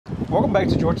Welcome back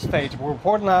to Georgia's Page. We're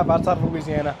reporting live outside of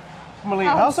Louisiana.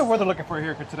 Malia, how's the weather looking for a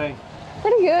haircut today?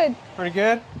 Pretty good. Pretty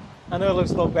good? I know it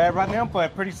looks a little bad right now,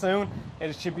 but pretty soon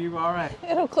it should be all right.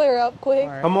 It'll clear up quick.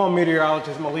 Right. Come on,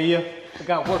 meteorologist Malia. We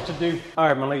got work to do. All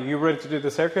right, Malia, you ready to do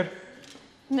this haircut?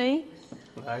 Me?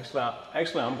 Actually,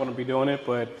 I'm going to be doing it,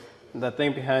 but the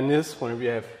thing behind this, whenever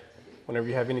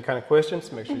you have any kind of questions,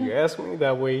 make sure you ask me.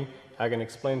 That way I can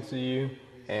explain it to you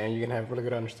and you can have a really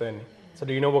good understanding. So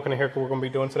do you know what kind of haircut we're going to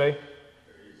be doing today?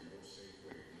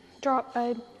 Drop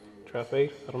fade. Drop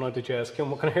fade? I don't know. Did you ask him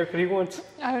what kind of haircut he wants?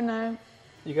 I don't know.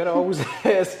 You got to always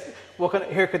ask what kind of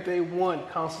haircut they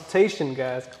want. Consultation,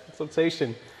 guys.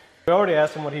 Consultation. We already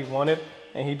asked him what he wanted,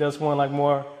 and he does want like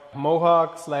more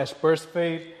mohawk / burst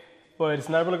fade, but it's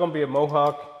not really going to be a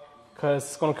mohawk because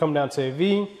it's going to come down to a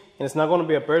V, and it's not going to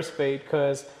be a burst fade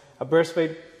because a burst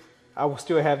fade, I will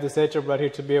still have this edge up right here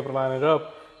to be able to line it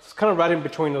up. So it's kind of right in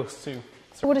between those two.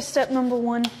 So what is step number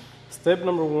one? Step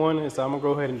number one is I'm going to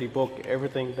go ahead and debulk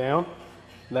everything down.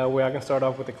 That way I can start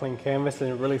off with a clean canvas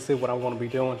and really see what I want to be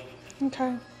doing.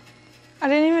 Okay. I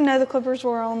didn't even know the clippers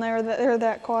were on there, that they're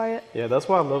that quiet. Yeah, that's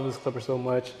why I love this clipper so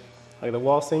much. Like the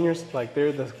Wall Seniors, like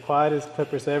they're the quietest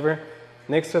clippers ever.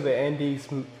 Next to the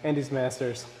Andes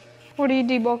Masters. What are you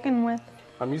debulking with?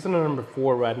 I'm using the number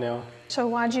 4 right now. So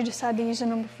why'd you decide to use a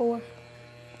number 4?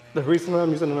 The reason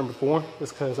I'm using the number 4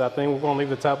 is because I think we're going to leave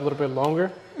the top a little bit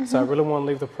longer. So I really want to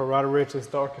leave the parotid ridge as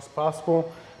dark as possible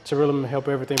to really help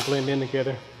everything blend in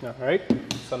together. All right,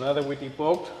 so now that we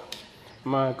debulked,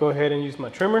 I'm going to go ahead and use my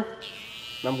trimmer.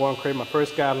 And I'm going to create my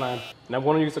first guideline. And I'm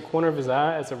going to use the corner of his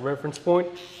eye as a reference point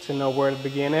to know where to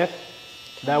begin at.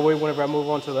 That way, whenever I move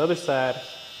on to the other side,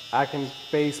 I can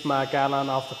base my guideline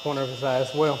off the corner of his eye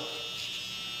as well.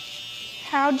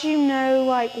 How'd you know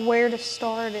like where to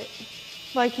start it?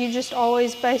 Like you just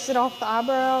always base it off the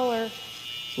eyebrow or?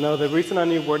 No, the reason I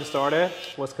knew where to start at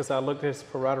was because I looked at his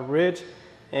parotid ridge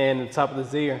and the top of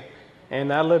his ear. And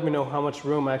that let me know how much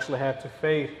room I actually have to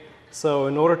fade. So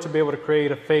in order to be able to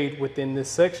create a fade within this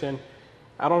section,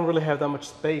 I don't really have that much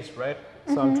space, right?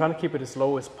 So I'm trying to keep it as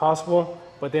low as possible.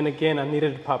 But then again, I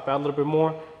needed to pop out a little bit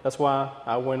more. That's why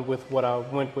I went with what I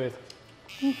went with.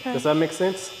 Okay. Does that make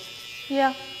sense?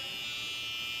 Yeah.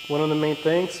 One of the main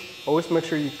things, always make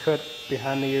sure you cut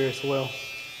behind the ear as well.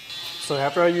 So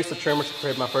after I use the trimmer to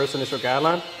create my first initial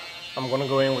guideline, I'm going to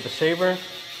go in with the shaver.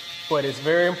 But it's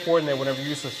very important that whenever you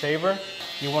use the shaver,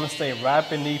 you want to stay right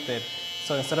beneath it.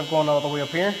 So instead of going all the way up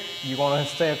here, you want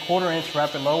to stay a 1/4 inch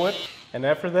right below it. And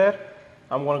after that,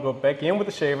 I'm going to go back in with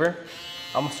the shaver.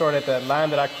 I'm going to start at that line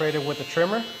that I created with the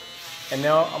trimmer. And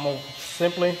now I'm going to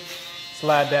simply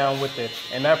slide down with it.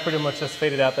 And that pretty much just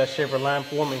faded out that shaver line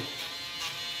for me.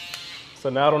 So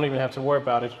now I don't even have to worry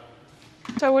about it.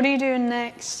 So what are you doing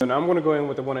next? And I'm going to go in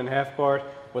with the 1.5 part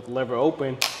with the lever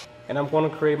open. And I'm going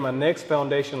to create my next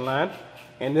foundation line.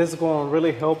 And this is going to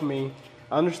really help me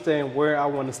understand where I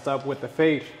want to stop with the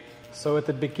fade. So at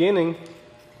the beginning,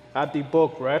 I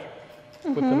debulk, right?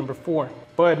 With the number 4.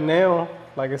 But now,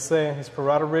 like I said, his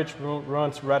parotid ridge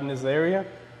runs right in this area.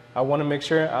 I want to make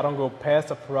sure I don't go past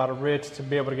the parotid ridge to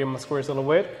be able to get my square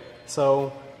silhouette.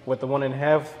 So with the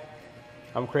 1.5,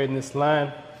 I'm creating this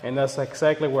line, and that's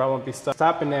exactly where I want to be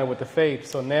stopping that with the fade.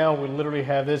 So now we literally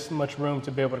have this much room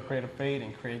to be able to create a fade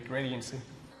and create gradiency.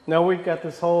 Now we've got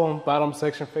this whole bottom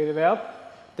section faded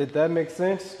out. Did that make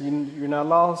sense? You're not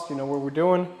lost? You know what we're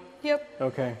doing? Yep.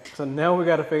 Okay, so now we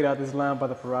got to fade out this line by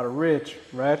the parotid ridge,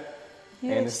 right?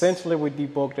 Yes. And essentially we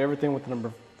debulked everything with the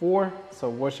number 4. So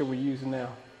what should we use now?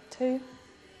 2.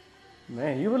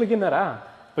 Man, you're really getting that eye.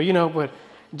 But you know, but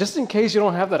just in case you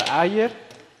don't have that eye yet,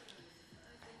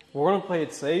 we're going to play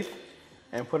it safe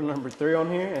and put a number 3 on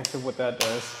here and see what that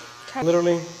does. Okay.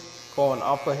 Literally going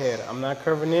off the head. I'm not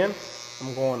curving in.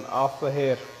 I'm going off the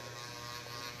head.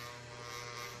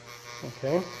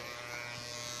 Okay.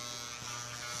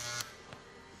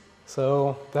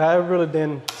 So that really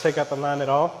didn't take out the line at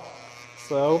all.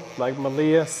 So like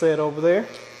Malia said over there,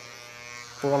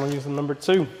 we're going to use the number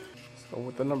 2. So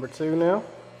with the number 2 now,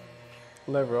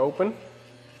 lever open.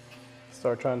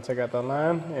 Start trying to take out that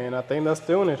line, and I think that's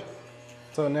doing it.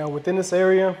 So now within this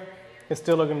area, it's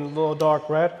still looking a little dark,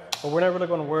 right? But we're not really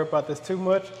going to worry about this too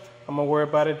much. I'm going to worry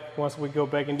about it once we go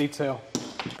back in detail.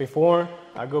 Before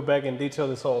I go back and detail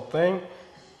this whole thing,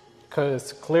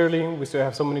 because clearly we still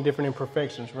have so many different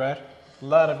imperfections, right? A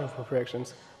lot of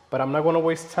imperfections. But I'm not going to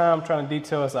waste time trying to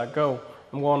detail as I go.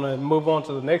 I'm going to move on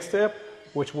to the next step,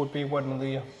 which would be what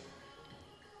Malia.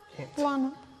 Line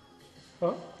up.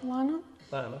 Huh? Line up.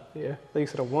 Yeah, they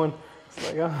said a 1.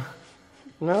 It's like,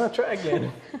 no, try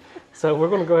again. So we're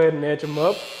going to go ahead and edge him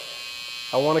up.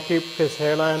 I want to keep his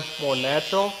hairline more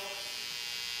natural.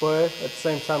 but at the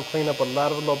same time clean up a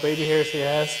lot of the little baby hairs he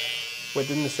has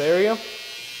within this area.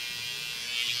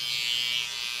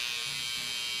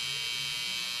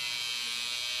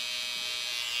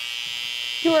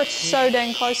 You are so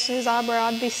dang close to his eyebrow,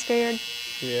 I'd be scared.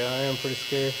 Yeah, I am pretty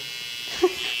scared.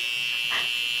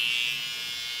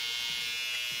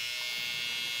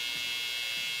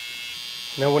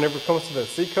 Now whenever it comes to the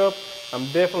C cup, I'm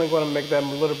definitely going to make that a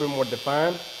little bit more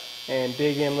defined and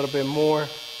dig in a little bit more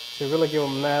to really give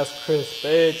them a nice crisp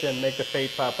edge and make the fade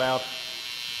pop out.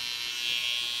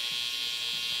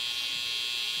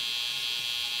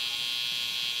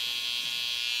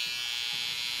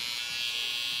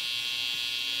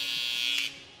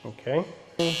 Okay,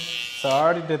 so I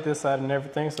already did this side and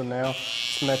everything, so now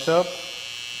let's match up.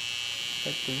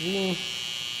 Take the V.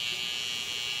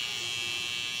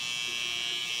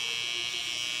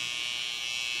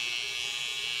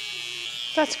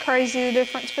 That's crazy, the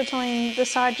difference between the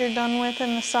side you're done with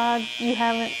and the side you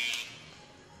haven't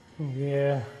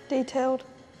detailed.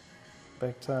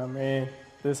 Big time, man.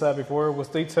 This side before it was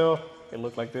detailed, it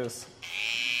looked like this.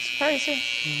 It's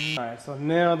crazy. All right, so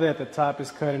now that the top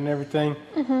is cut and everything,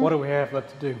 what do we have left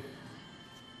to do?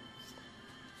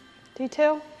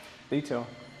 Detail? Detail.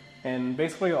 And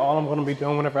basically all I'm gonna be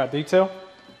doing whenever I detail,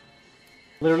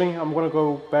 literally I'm gonna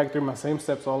go back through my same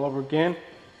steps all over again.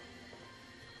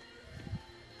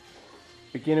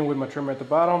 Beginning with my trimmer at the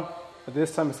bottom, but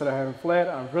this time instead of having flat,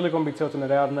 I'm really going to be tilting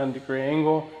it out at a 90-degree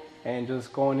angle and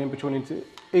just going in between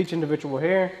each individual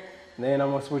hair. And then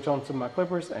I'm going to switch on to my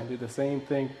clippers and do the same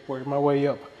thing, work my way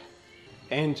up.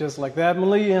 And just like that,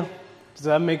 Malia, does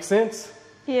that make sense?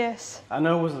 Yes. I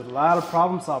know it was a lot of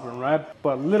problem solving, right?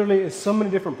 But literally it's so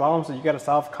many different problems that you got to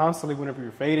solve constantly whenever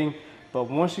you're fading. But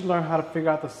once you learn how to figure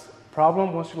out this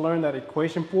problem, once you learn that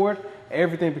equation for it,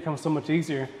 everything becomes so much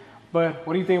easier. But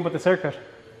what do you think about this haircut?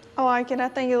 I like it. I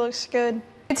think it looks good.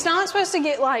 It's not supposed to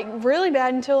get like really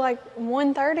bad until like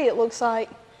 1:30. It looks like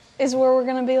is where we're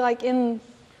gonna be like in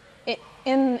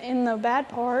the bad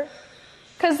part,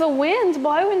 cause the wind's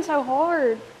blowing so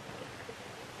hard.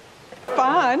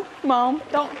 Fine, Mom.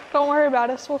 Don't worry about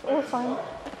us. We're fine.